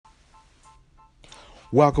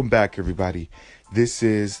Welcome back, everybody. This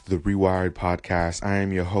is the Rewired Podcast. I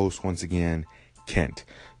am your host once again, Kent,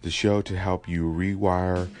 the show to help you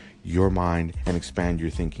rewire your mind and expand your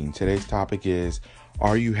thinking. Today's topic is,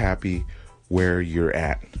 are you happy where you're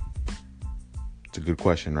at? It's a good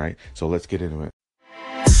question, right? So let's get into it.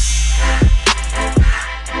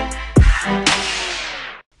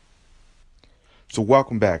 So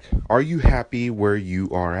welcome back. Are you happy where you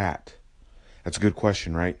are at? That's a good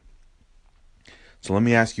question, right? So let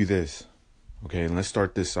me ask you this. Okay, and let's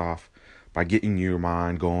start this off by getting your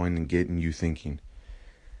mind going and getting you thinking.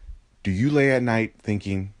 Do you lay at night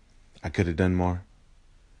thinking, I could have done more?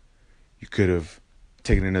 You could have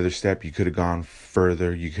taken another step. You could have gone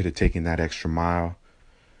further. You could have taken that extra mile.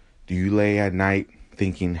 Do you lay at night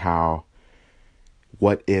thinking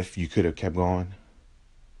what if you could have kept going?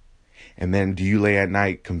 And then do you lay at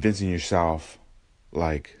night convincing yourself,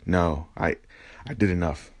 like, no, I did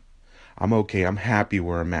enough. I'm okay. I'm happy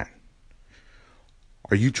where I'm at.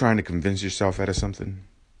 Are you trying to convince yourself out of something?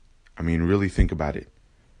 I mean, really think about it.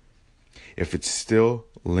 If it's still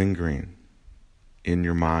lingering in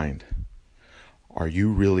your mind, are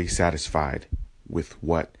you really satisfied with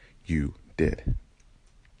what you did?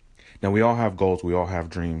 Now, we all have goals. We all have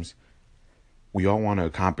dreams. We all want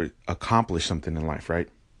to accomplish something in life, right?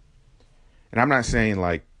 And I'm not saying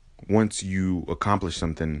like once you accomplish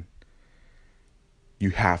something, you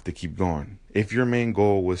have to keep going. If your main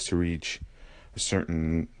goal was to reach a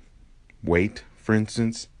certain weight, for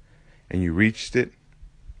instance, and you reached it,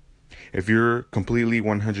 if you're completely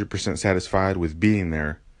 100% satisfied with being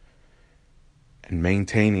there and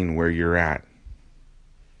maintaining where you're at,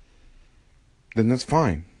 then that's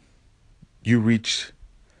fine. You reached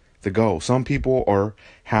the goal. Some people are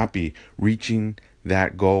happy reaching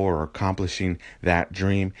that goal or accomplishing that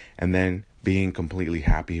dream and then being completely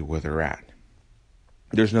happy where they're at.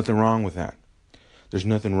 There's nothing wrong with that. There's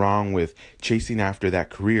nothing wrong with chasing after that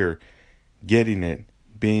career, getting it,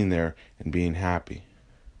 being there, and being happy,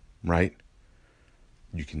 right?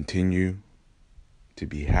 You continue to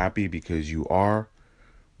be happy because you are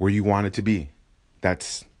where you wanted to be.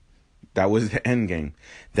 That was the end game.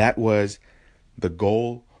 That was the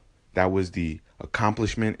goal. That was the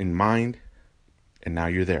accomplishment in mind. And now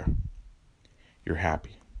you're there. You're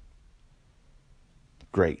happy.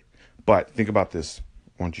 Great. But think about this.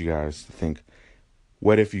 I want you guys to think,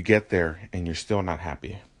 what if you get there and you're still not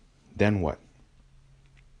happy? Then what?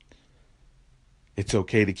 It's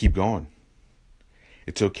okay to keep going.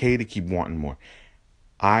 It's okay to keep wanting more.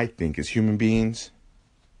 I think as human beings,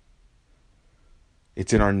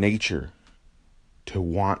 it's in our nature to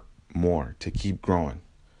want more, to keep growing.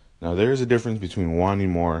 Now, there's a difference between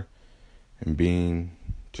wanting more and being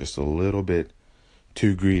just a little bit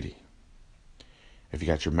too greedy. If you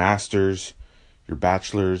got your master's, your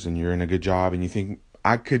bachelor's, and you're in a good job and you think,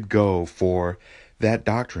 I could go for that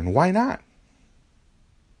doctorate, why not?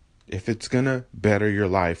 If it's going to better your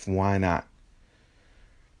life, why not?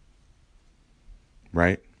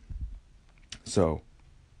 Right? So,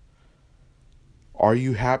 are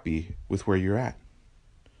you happy with where you're at?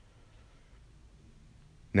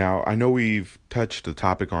 Now, I know we've touched the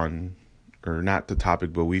topic on, or not the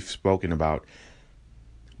topic, but we've spoken about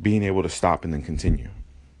being able to stop and then continue.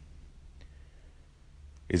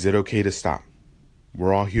 Is it okay to stop?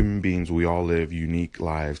 We're all human beings. We all live unique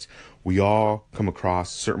lives. We all come across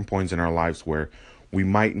certain points in our lives where we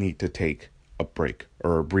might need to take a break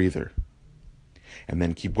or a breather and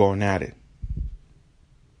then keep going at it.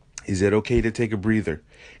 Is it okay to take a breather?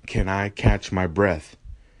 Can I catch my breath?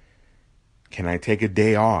 Can I take a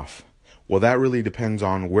day off? Well, that really depends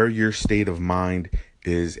on where your state of mind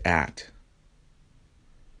is at.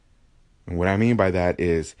 And what I mean by that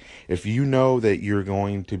is, if you know that you're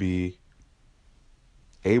going to be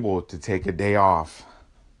able to take a day off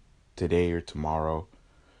today or tomorrow,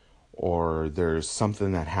 or there's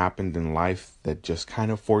something that happened in life that just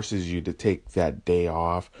kind of forces you to take that day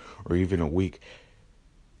off or even a week,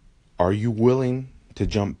 are you willing to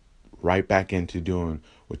jump right back into doing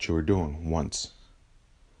what you were doing once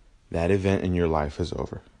that event in your life is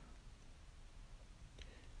over?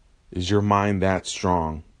 Is your mind that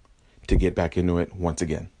strong to get back into it once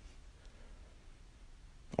again?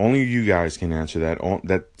 Only you guys can answer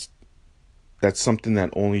that. That's something that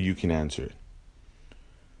only you can answer.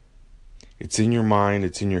 It's in your mind.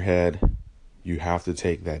 It's in your head. You have to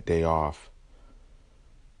take that day off.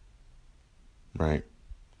 Right?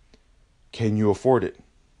 Can you afford it?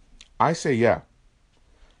 I say yeah.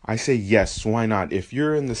 I say yes. Why not? If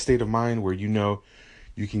you're in the state of mind where you know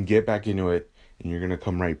you can get back into it and you're going to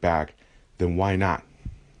come right back, then why not?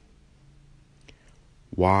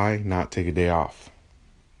 Why not take a day off?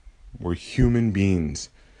 We're human beings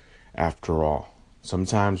after all.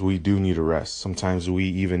 Sometimes we do need a rest. Sometimes we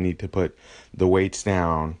even need to put the weights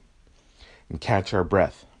down and catch our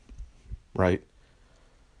breath, right?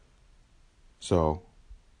 So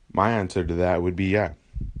my answer to that would be yeah,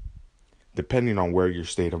 depending on where your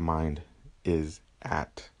state of mind is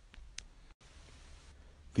at.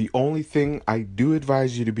 The only thing I do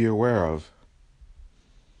advise you to be aware of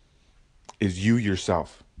is you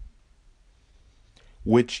yourself.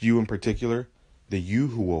 Which you in particular, the you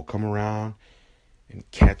who will come around and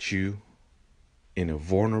catch you in a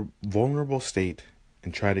vulnerable state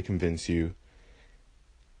and try to convince you,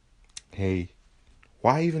 hey,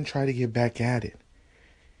 why even try to get back at it?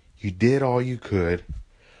 You did all you could.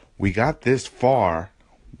 We got this far.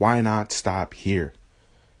 Why not stop here?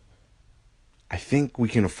 I think we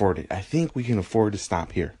can afford it. I think we can afford to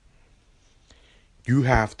stop here. You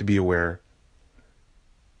have to be aware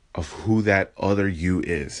of who that other you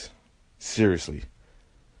is. Seriously.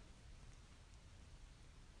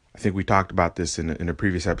 I think we talked about this in a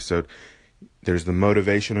previous episode. There's the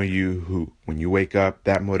motivational you who, when you wake up,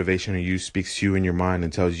 that motivational you speaks to you in your mind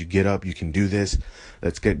and tells you, get up, you can do this.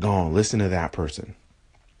 Let's get going. Listen to that person.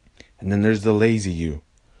 And then there's the lazy you.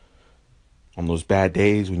 On those bad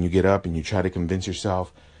days when you get up and you try to convince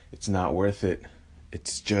yourself it's not worth it.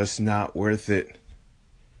 It's just not worth it.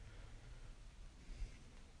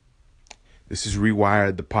 This is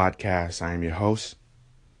Rewired, the podcast. I am your host.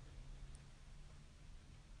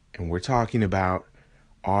 And we're talking about,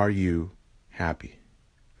 are you happy?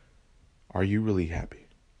 Are you really happy?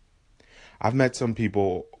 I've met some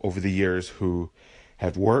people over the years who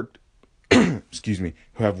have worked, who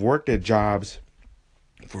have worked at jobs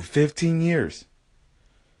for 15 years.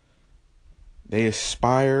 They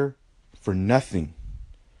aspire for nothing,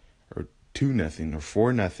 or to nothing, or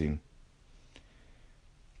for nothing.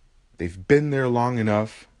 They've been there long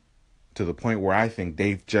enough to the point where I think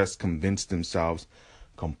they've just convinced themselves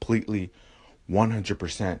completely,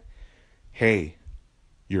 100%, hey,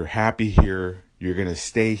 you're happy here, you're going to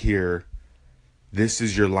stay here, this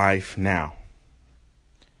is your life now.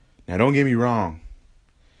 Now, don't get me wrong.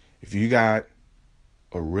 If you got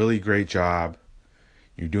a really great job,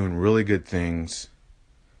 you're doing really good things,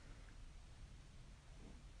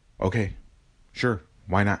 okay, sure,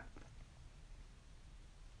 why not?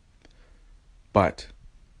 But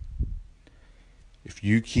if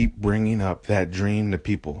you keep bringing up that dream to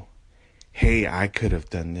people, hey, I could have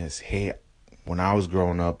done this. Hey, when I was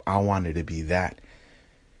growing up, I wanted to be that.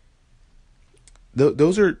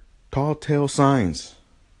 Those are tall tale signs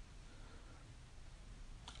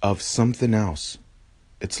of something else.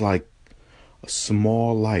 It's like a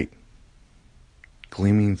small light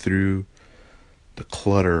gleaming through the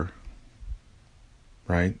clutter,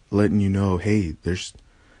 right? Letting you know, hey, there's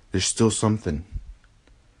still something.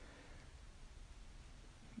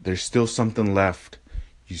 There's still something left.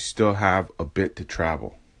 You still have a bit to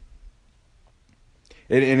travel.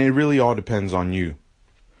 And it really all depends on you.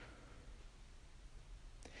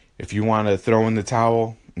 If you want to throw in the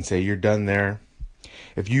towel and say you're done there,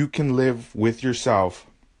 if you can live with yourself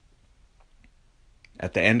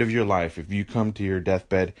at the end of your life, if you come to your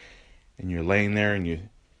deathbed and you're laying there and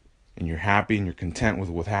you're happy and you're content with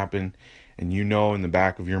what happened, and you know in the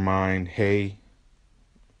back of your mind, hey,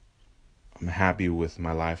 I'm happy with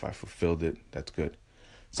my life, I fulfilled it, that's good.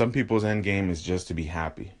 Some people's end game is just to be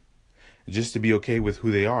happy, just to be okay with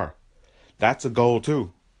who they are. That's a goal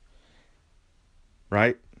too,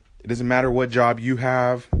 right? It doesn't matter what job you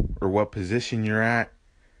have or what position you're at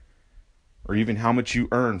or even how much you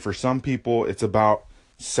earn. For some people, it's about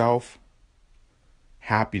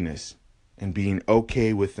self-happiness and being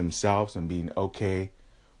okay with themselves and being okay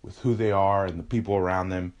with who they are and the people around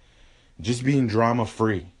them. Just being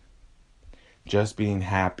drama-free. Just being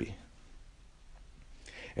happy.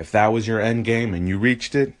 If that was your end game and you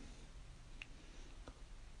reached it,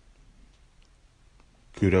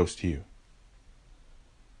 kudos to you.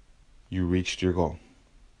 You reached your goal.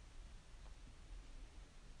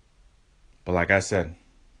 But like I said,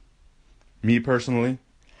 me personally,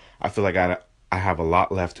 I feel like I have a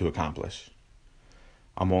lot left to accomplish.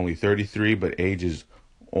 I'm only 33, but age is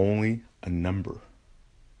only a number.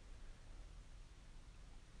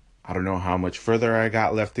 I don't know how much further I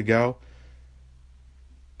got left to go,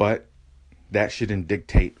 but that shouldn't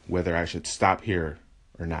dictate whether I should stop here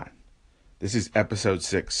or not. This is episode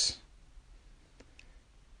 6.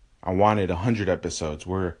 I wanted 100 episodes.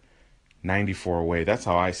 We're 94 away. That's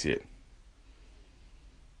how I see it.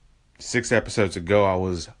 6 episodes ago, I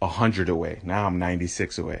was 100 away. Now I'm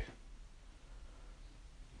 96 away.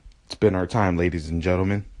 It's been our time, ladies and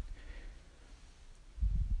gentlemen.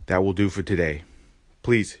 That will do for today.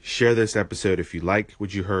 Please share this episode if you like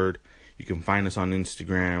what you heard. You can find us on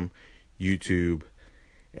Instagram, YouTube,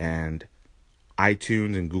 and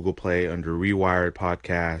iTunes and Google Play under Rewired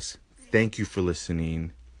Podcasts. Thank you for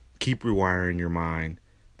listening. Keep rewiring your mind.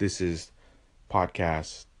 This is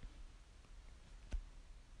podcast.